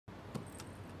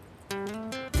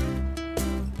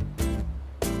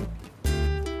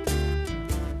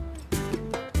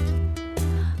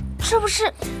是不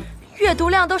是阅读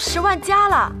量都10万加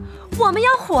了？我们要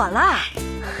火了！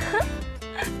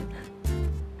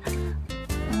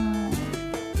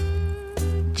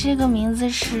这个名字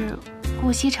是顾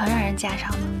西城让人加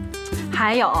上的。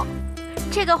还有，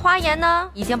这个花颜呢，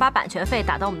已经把版权费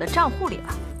打到我们的账户里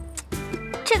了。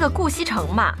这个顾西城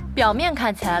嘛，表面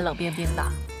看起来冷冰冰的，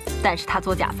但是他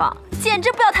做甲方简直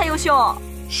不要太优秀。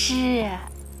是。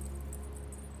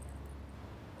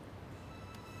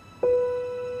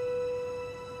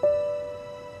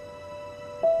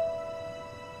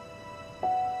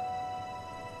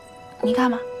你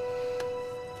看嘛。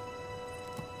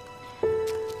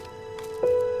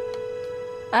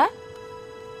哎，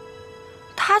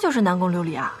他就是南宫琉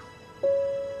璃啊！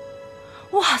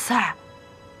哇塞，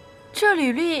这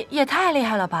履历也太厉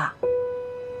害了吧！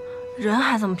人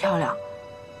还这么漂亮，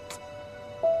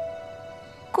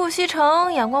顾西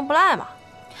城眼光不赖嘛。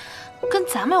跟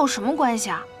咱们有什么关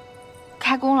系啊？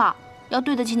开工了，要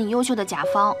对得起你优秀的甲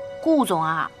方顾总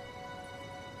啊。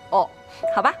哦，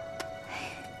好吧，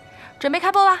准备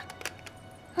开播吧。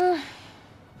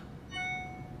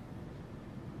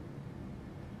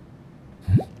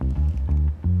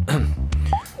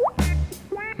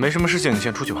没什么事情，你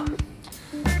先出去吧。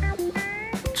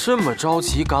这么着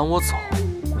急赶我走，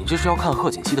你这是要看贺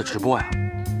锦熙的直播呀？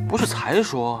不是才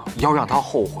说要让他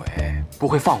后悔，不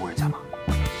会放过人家吗？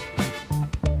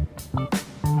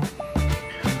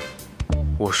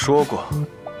我说过，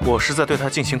我是在对他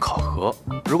进行考核。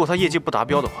如果他业绩不达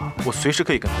标的话，我随时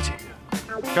可以跟他解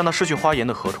约，让他失去花颜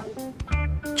的合同，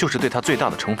就是对他最大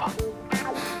的惩罚。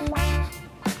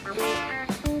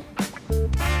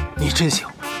你真行，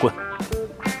滚！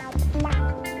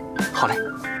好嘞。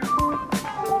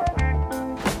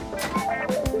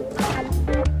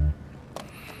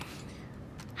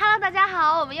Hello， 大家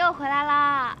好，我们又回来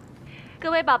啦。各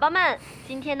位宝宝们，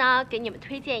今天呢，给你们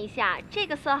推荐一下这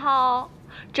个色号哦，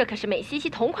这可是美西系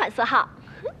同款色号。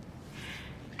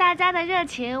大家的热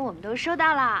情我们都收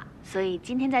到了，所以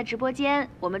今天在直播间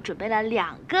我们准备了2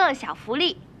个小福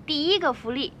利。第一个福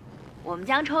利，我们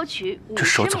将抽取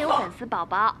50名粉丝宝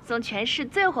宝送全市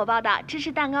最火爆的芝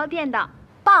士蛋糕店的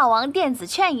霸王电子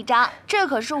券1张，这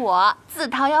可是我自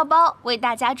掏腰包为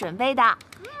大家准备的。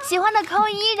喜欢的扣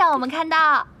1，让我们看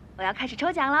到。我要开始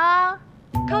抽奖喽！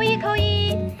扣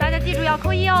1，大家记住要扣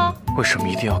1哦。为什么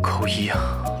一定要扣1啊？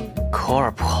扣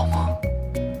2不好吗？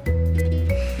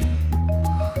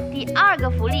第2个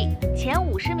福利，前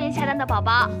50名下单的宝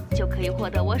宝就可以获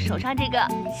得我手上这个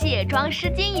卸妆湿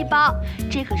巾1包，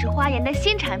这可是花颜的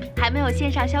新产品，还没有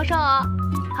线上销售哦。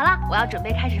好了，我要准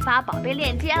备开始发宝贝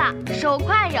链接了，手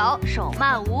快有，手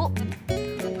慢无。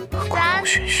3、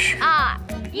2、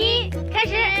1，开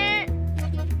始！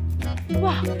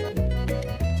哇，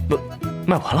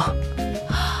卖完了！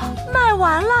卖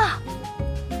完了！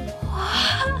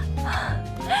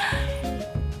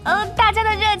大家的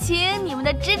热情，你们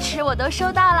的支持我都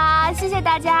收到啦，谢谢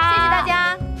大家，谢谢大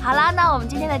家。好了，那我们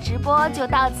今天的直播就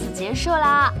到此结束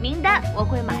啦，名单我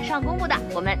会马上公布的，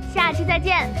我们下期再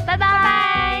见，拜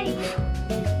拜。